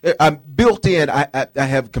 I'm built in, I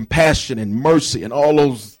have compassion and mercy and all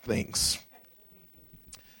those things.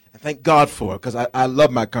 I thank God for it because I love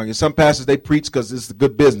my congregation. Some pastors, they preach because it's a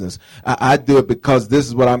good business. I do it because this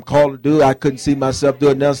is what I'm called to do. I couldn't see myself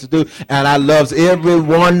doing nothing else to do. And I love every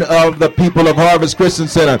one of the people of Harvest Christian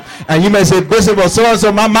Center. And you may say, Bishop, well,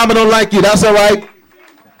 so-and-so, my mama don't like you. That's all right.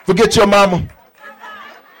 Forget your mama.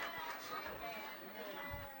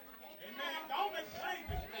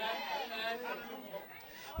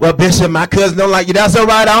 Well, Bishop, my cousin don't like you. That's all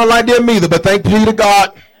right. I don't like them either, but thank you to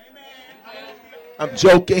God. I'm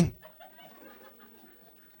joking.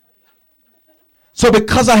 So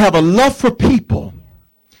because I have a love for people,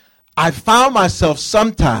 I found myself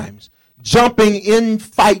sometimes jumping in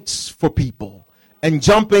fights for people and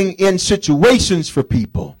jumping in situations for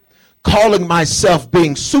people, calling myself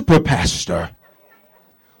being super pastor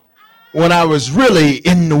when I was really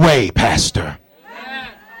in the way pastor.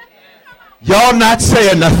 Y'all not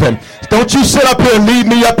saying nothing. Don't you sit up here and leave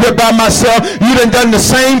me up here by myself. You done the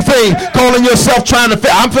same thing, calling yourself trying to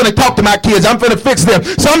fix. I'm finna talk to my kids. I'm finna fix them.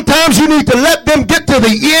 Sometimes you need to let them get to the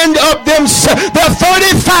end of themselves. They're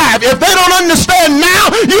 35. If they don't understand now,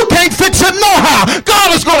 you can't fix it no how.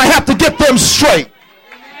 God is going to have to get them straight.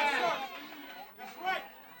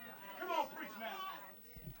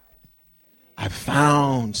 I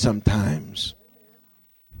found sometimes.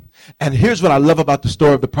 And here's what I love about the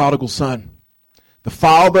story of the prodigal son. The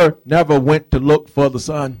father never went to look for the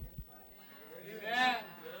son.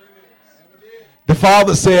 The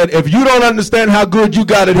father said, if you don't understand how good you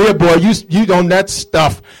got it here, boy, you on that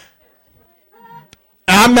stuff.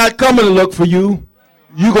 I'm not coming to look for you.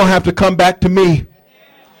 You're going to have to come back to me.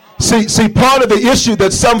 See, part of the issue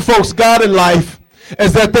that some folks got in life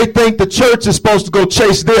is that they think the church is supposed to go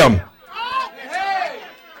chase them.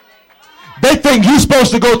 They think you're supposed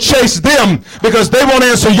to go chase them because they won't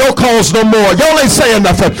answer your calls no more. Y'all ain't saying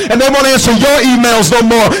nothing. And they won't answer your emails no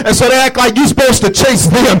more. And so they act like you're supposed to chase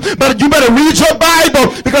them. But you better read your Bible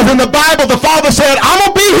because in the Bible, the Father said, I'm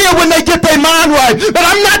going to be here when they get their mind right. But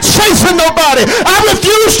I'm not chasing nobody. I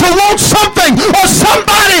refuse to want something or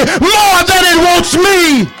somebody more than it wants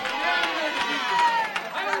me.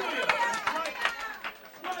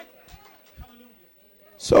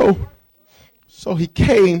 So he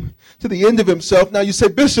came to the end of himself. Now you say,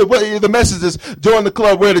 Bishop, the message is join the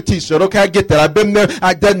club, wear the t-shirt. Okay, I get that. I've been there.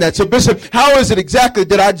 I've done that. So Bishop, how is it exactly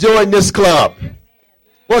that I join this club?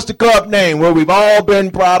 What's the club name? Well, we've all been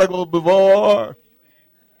prodigal before.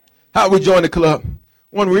 How we join the club?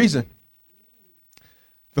 One reason.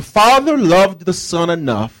 The father loved the son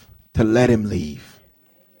enough to let him leave.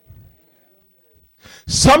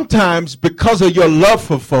 Sometimes because of your love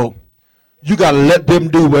for folk, you got to let them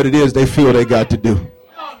do what it is they feel they got to do.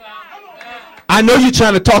 I know you're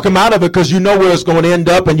trying to talk him out of it because you know where it's going to end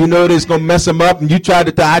up and you know it's going to mess him up. And you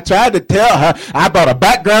I tried to tell her. I brought a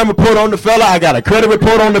background report on the fella. I got a credit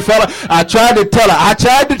report on the fella. I tried to tell her. I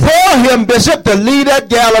tried to tell him, Bishop, to leave that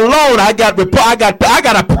gal alone. I got a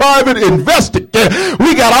private investigator.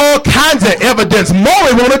 We got all kinds of evidence.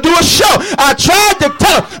 Maury want to do a show. I tried to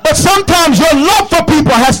tell her. But sometimes your love for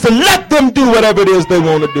people has to let them do whatever it is they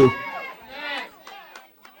want to do.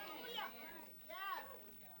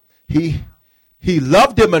 He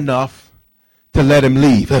loved him enough to let him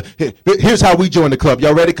leave. Here's how we join the club.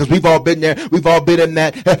 Y'all ready? Because we've all been there. We've all been in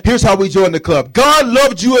that. Here's how we join the club. God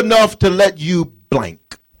loved you enough to let you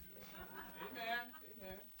blank.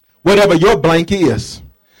 Whatever your blank is.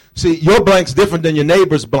 See, your blank's different than your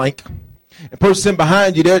neighbor's blank. And the person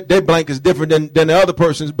behind you, their blank is different than the other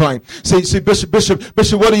person's blank. See, Bishop,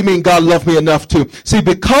 what do you mean God loved me enough to? See,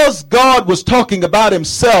 because God was talking about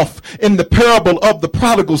himself in the parable of the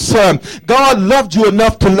prodigal son, God loved you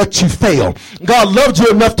enough to let you fail. God loved you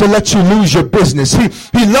enough to let you lose your business.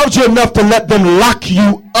 He loved you enough to let them lock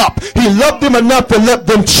you up. He loved them enough to let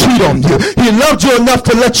them cheat on you. He loved you enough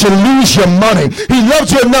to let you lose your money. He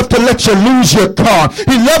loved you enough to let you lose your car.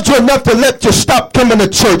 He loved you enough to let you stop coming to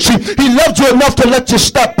church. He loved you enough to let you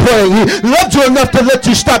stop praying. He loved you enough to let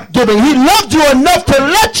you stop giving. He loved you enough to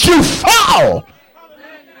let you fall.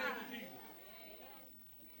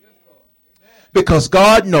 Because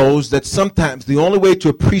God knows that sometimes the only way to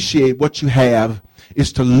appreciate what you have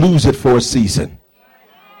is to lose it for a season.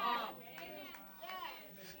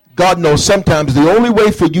 God knows sometimes the only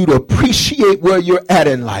way for you to appreciate where you're at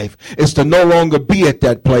in life is to no longer be at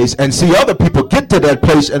that place and see other people get to that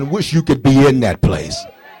place and wish you could be in that place.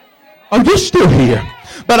 Oh, you're still here.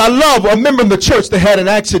 But I remember in the church they had an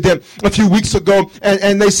accident a few weeks ago,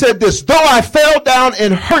 and they said this: though I fell down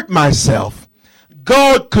and hurt myself,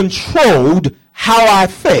 God controlled how I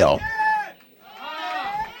fell.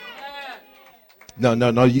 No,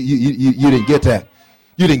 you didn't get that.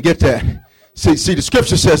 You didn't get that. See, the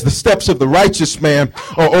scripture says the steps of the righteous man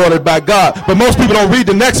are ordered by God. But most people don't read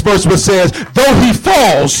the next verse, which says, though he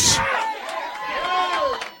falls,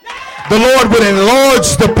 the Lord would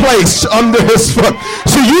enlarge the place under his foot.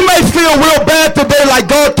 See, you may feel real bad today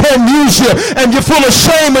like God can't use you, and you're full of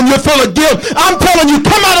shame and you're full of guilt. I'm telling you,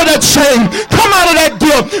 come out of that shame. Come out of that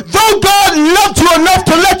guilt. Though God loved you enough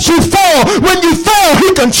to let you fall, when you fell,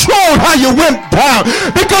 he controlled how you went down.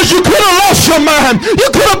 Because you could have lost your mind.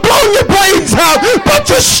 You could have blown your brains out, but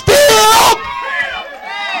you still...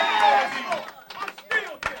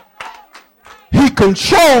 He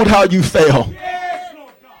controlled how you fell.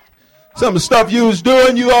 Some of the stuff you was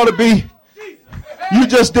doing, you ought to be, you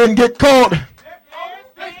just didn't get caught.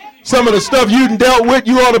 Some of the stuff you dealt with,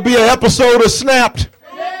 you ought to be an episode of Snapped.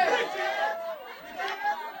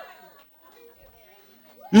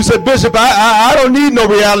 You said, Bishop, I don't need no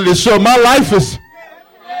reality show. My life is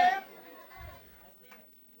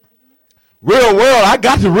real world. I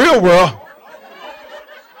got the real world.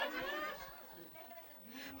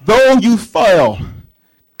 Though you fell,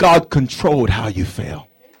 God controlled how you fell.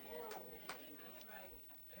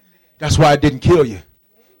 That's why it didn't kill you.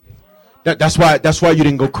 That's why you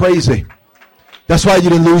didn't go crazy. That's why you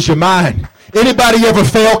didn't lose your mind. Anybody ever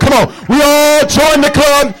fail? Come on. We all join the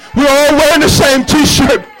club. We all wearing the same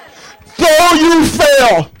t-shirt. Though you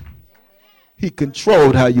fail, he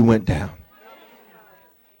controlled how you went down.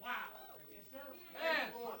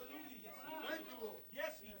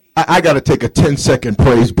 I got to take a 10-second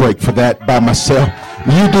praise break for that by myself.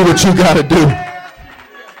 You do what you got to do.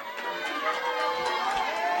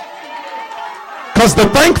 Because the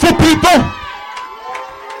thankful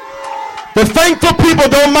people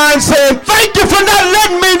don't mind saying, thank you for not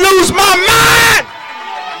letting me lose my mind.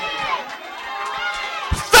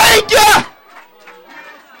 Thank you.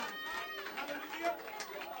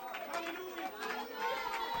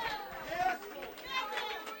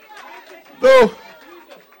 No.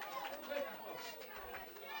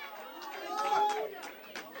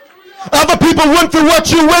 Other people went through what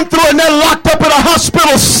you went through and they're locked up in a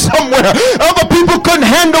hospital somewhere. Other people couldn't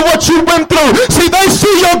handle what you went through. See, they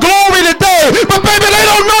see your glory today, but baby, they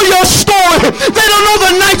don't know your story. They don't know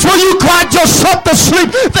the nights where you cried yourself to sleep.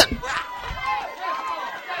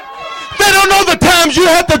 They don't know the times you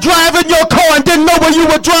had to drive in your car and didn't know where you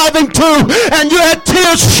were driving to, and you had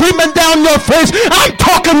tears streaming down your face. I'm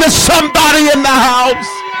talking to somebody in the house.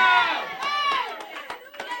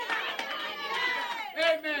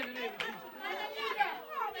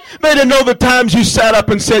 May they know the times you sat up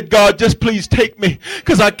and said, God, just please take me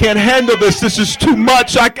because I can't handle this. This is too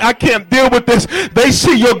much. I can't deal with this. They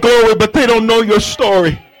see your glory, but they don't know your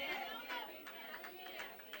story.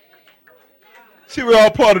 See, we're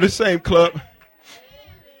all part of the same club.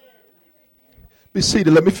 Be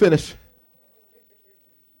seated. Let me finish.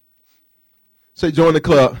 Say, join the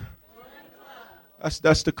club.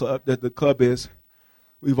 That's the club. That the club is.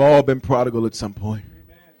 We've all been prodigal at some point.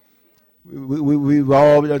 We've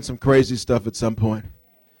all done some crazy stuff at some point.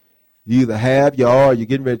 You either have, you are, or you're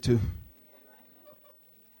getting ready to.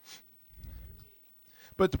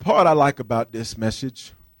 But the part I like about this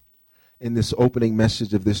message, in this opening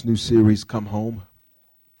message of this new series, Come Home,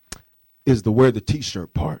 is the wear the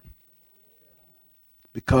t-shirt part.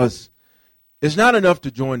 Because it's not enough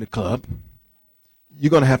to join the club.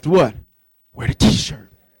 You're going to have to what? Wear the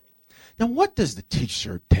t-shirt. Now, what does the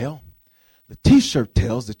t-shirt tell? The t-shirt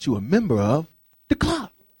tells that you're a member of the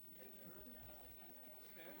club.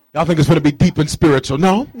 Y'all think it's going to be deep and spiritual.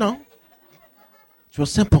 No. It's real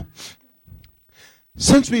simple.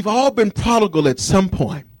 Since we've all been prodigal at some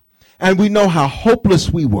point, and we know how hopeless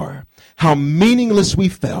we were, how meaningless we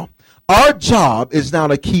felt, our job is now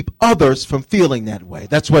to keep others from feeling that way.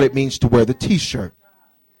 That's what it means to wear the t-shirt.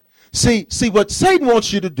 See, what Satan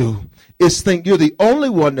wants you to do is think you're the only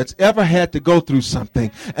one that's ever had to go through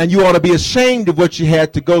something, and you ought to be ashamed of what you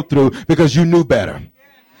had to go through because you knew better.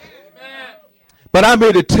 But I'm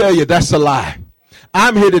here to tell you that's a lie.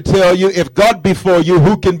 I'm here to tell you, if God be for you,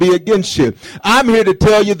 who can be against you? I'm here to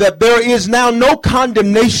tell you that there is now no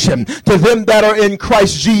condemnation to them that are in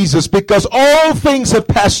Christ Jesus, because all things have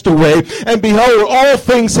passed away, and behold, all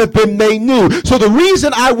things have been made new. So the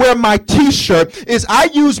reason I wear my t-shirt is I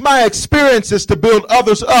use my experiences to build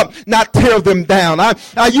others up, not tear them down.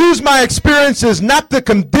 I use my experiences not to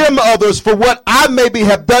condemn others for what I maybe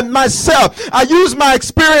have done myself. I use my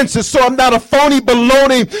experiences so I'm not a phony,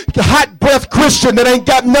 baloney, hot breath Christian that ain't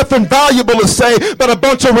got nothing valuable to say but a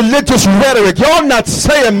bunch of religious rhetoric. Y'all not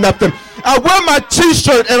saying nothing. I wear my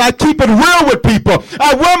t-shirt and I keep it real with people.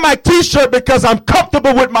 I wear my t-shirt because I'm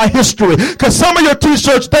comfortable with my history. Because some of your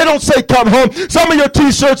t-shirts, they don't say come home. Some of your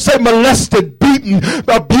t-shirts say molested, beaten,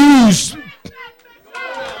 abused.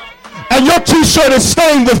 And your t-shirt is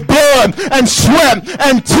stained with blood and sweat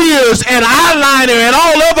and tears and eyeliner and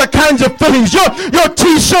all other kinds of things. Your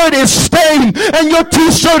t-shirt is stained and your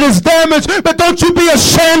t-shirt is damaged. But don't you be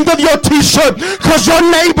ashamed of your t-shirt, because your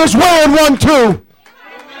neighbor's wearing one too.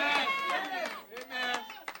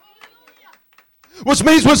 Which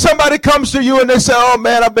means when somebody comes to you and they say, oh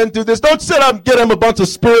man, I've been through this, don't sit up and get them a bunch of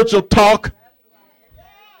spiritual talk.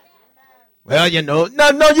 Well, you know, no,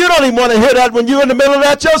 you don't even want to hear that when you're in the middle of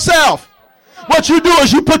that yourself. What you do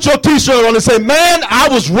is you put your t-shirt on and say, man, I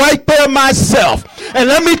was right there myself. And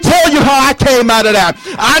let me tell you how I came out of that.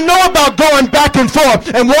 I know about going back and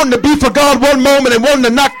forth and wanting to be for God one moment and wanting to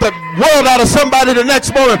knock the world out of somebody the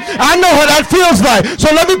next moment. I know how that feels like.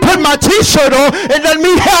 So let me put my t-shirt on and let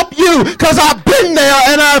me help you, because I've been there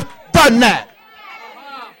and I've done that.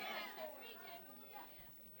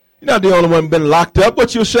 You're not the only one been locked up.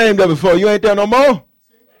 What you ashamed of it for? You ain't there no more.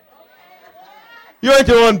 You ain't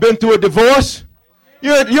the one been through a divorce.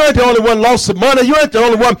 You ain't the only one lost some money. You ain't the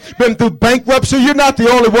only one been through bankruptcy. You're not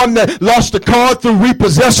the only one that lost a car through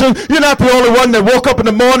repossession. You're not the only one that woke up in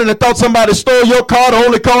the morning and thought somebody stole your car,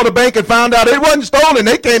 only called the bank and found out it wasn't stolen.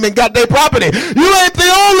 They came and got their property. You ain't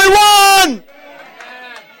the only one.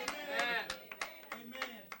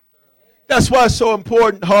 That's why it's so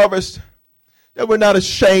important, Harvest, that we're not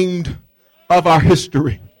ashamed of our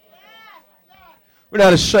history. We're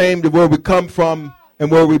not ashamed of where we come from and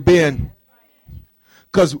where we've been.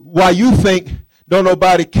 Because while you think don't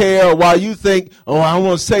nobody care, or while you think, oh, I don't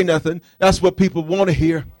want to say nothing, that's what people want to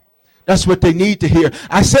hear. That's what they need to hear.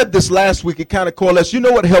 I said this last week. It kind of correlates. You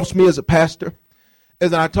know what helps me as a pastor?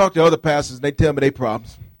 Is that I talk to other pastors and they tell me their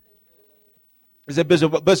problems. I said,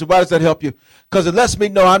 Bishop, why does that help you? Because it lets me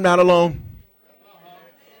know I'm not alone.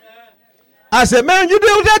 I said, man, you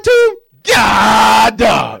deal with that too? God,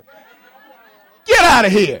 dog. Get out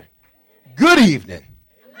of here. Good evening.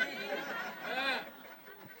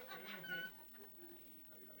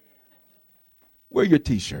 Wear your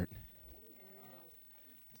t-shirt.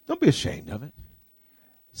 Don't be ashamed of it.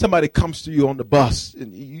 Somebody comes to you on the bus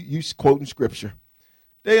and you quoting scripture.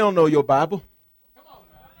 They don't know your Bible.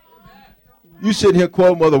 You sitting here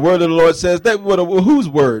quoting what the word of the Lord says. Whose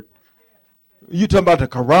word? You talking about the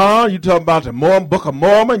Quran? You talking about the Book of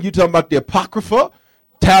Mormon? You talking about the Apocrypha?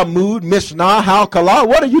 Talmud, Mishnah, Halakha?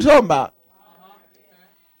 What are you talking about?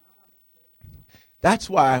 That's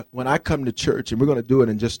why when I come to church, and we're going to do it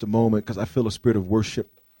in just a moment because I feel a spirit of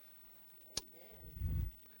worship.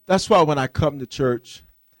 That's why when I come to church,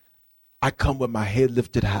 I come with my head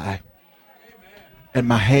lifted high and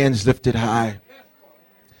my hands lifted high,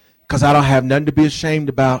 because I don't have nothing to be ashamed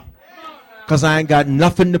about, because I ain't got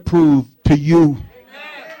nothing to prove to you,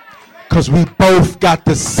 because we both got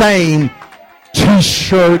the same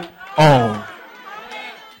t-shirt on.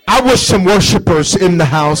 I wish some worshipers in the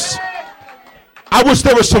house. I wish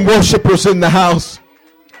there were some worshipers in the house.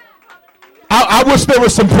 I wish there were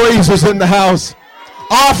some praisers in the house.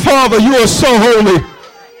 Our Father, you are so holy.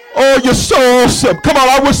 Oh, you're so awesome. Come on,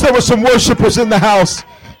 I wish there were some worshipers in the house.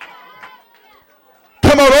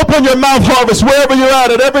 Come on, open your mouth, Harvest, wherever you're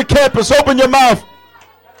at every campus, open your mouth.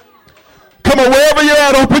 Come on, wherever you're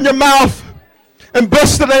at, open your mouth and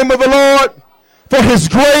bless the name of the Lord for his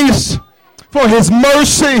grace, for his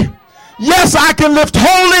mercy. Yes, I can lift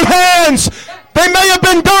holy hands. They may have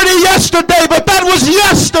been dirty yesterday, but that was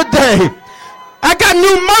yesterday. I got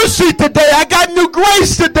new mercy today. I got new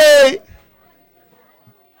grace today.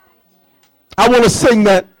 I want to sing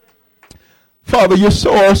that. Father, you're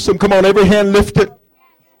so awesome. Come on, every hand lifted.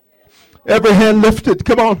 Every hand lifted.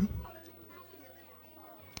 Come on.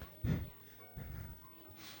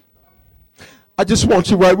 I just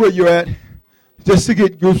want you right where you're at, just to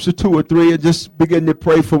get groups of 2 or 3 and just begin to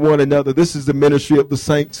pray for one another. This is the ministry of the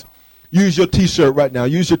saints. Use your t-shirt right now.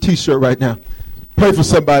 Use your t-shirt right now. Pray for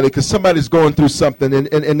somebody, because somebody's going through something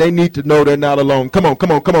and they need to know they're not alone. Come on,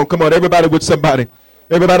 come on, come on, come on. Everybody with somebody.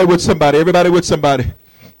 Everybody with somebody. Everybody with somebody.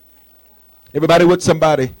 Everybody with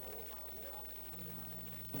somebody.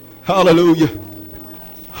 Hallelujah.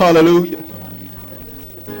 Hallelujah.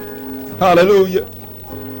 Hallelujah.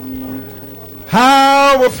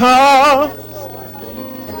 Our Father,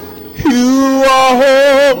 you are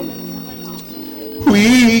holy.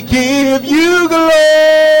 We give you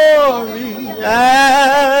glory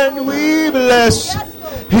and we bless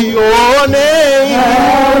your name.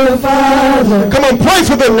 Our Father, come on, pray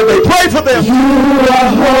for them today. Pray for them. You are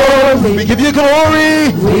holy. We give you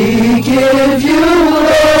glory. We give you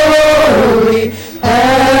glory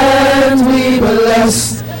and we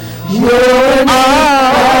bless your name.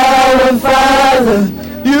 Our Father,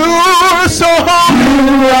 you are so holy.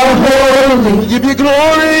 You are holy. We give you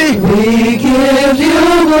glory. We give you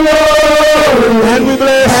glory. And we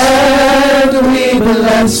bless. And we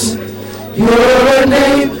bless your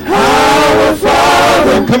name. Our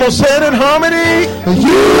Father. Come on, say it in harmony.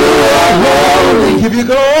 You are holy. We give you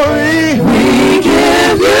glory. We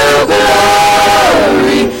give you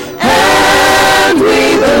glory. And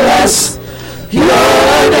we bless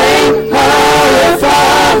your name. Our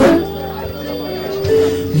Father.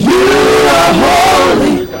 You are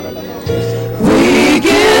holy. We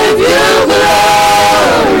give you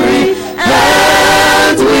glory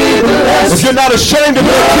and we bless. If you're not ashamed of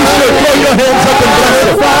your t-shirt, throw your hands up and bless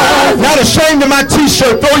it. Not ashamed of my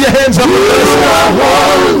t-shirt, throw your hands up and bless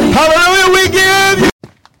it. Hallelujah, we give you.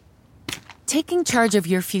 Taking charge of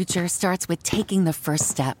your future starts with taking the first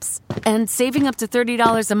steps. And saving up to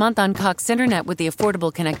 $30 a month on Cox Internet with the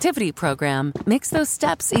Affordable Connectivity Program makes those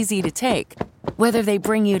steps easy to take. Whether they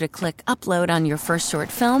bring you to click upload on your first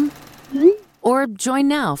short film or join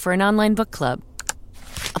now for an online book club.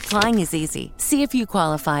 Applying is easy. See if you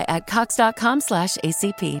qualify at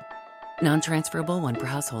cox.com/ACP. Non-transferable one per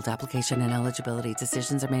household application and eligibility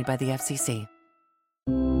decisions are made by the FCC.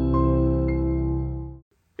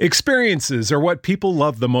 Experiences are what people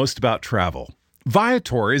love the most about travel.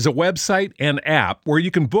 Viator is a website and app where you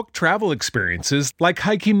can book travel experiences like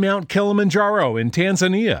hiking Mount Kilimanjaro in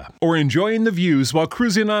Tanzania or enjoying the views while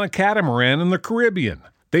cruising on a catamaran in the Caribbean.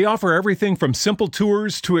 They offer everything from simple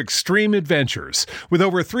tours to extreme adventures. With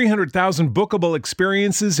over 300,000 bookable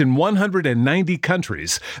experiences in 190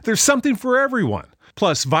 countries, there's something for everyone.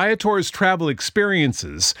 Plus, Viator's travel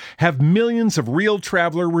experiences have millions of real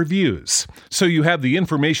traveler reviews, so you have the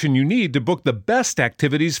information you need to book the best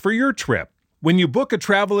activities for your trip. When you book a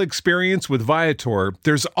travel experience with Viator,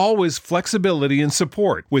 there's always flexibility and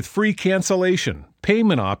support with free cancellation,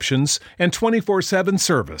 payment options, and 24/7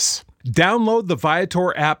 service. Download the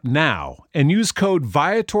Viator app now and use code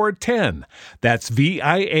Viator10. That's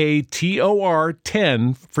Viator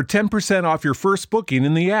 10 for 10% off your first booking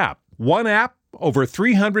in the app. One app, over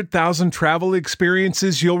 300,000 travel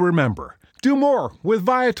experiences you'll remember. Do more with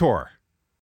Viator.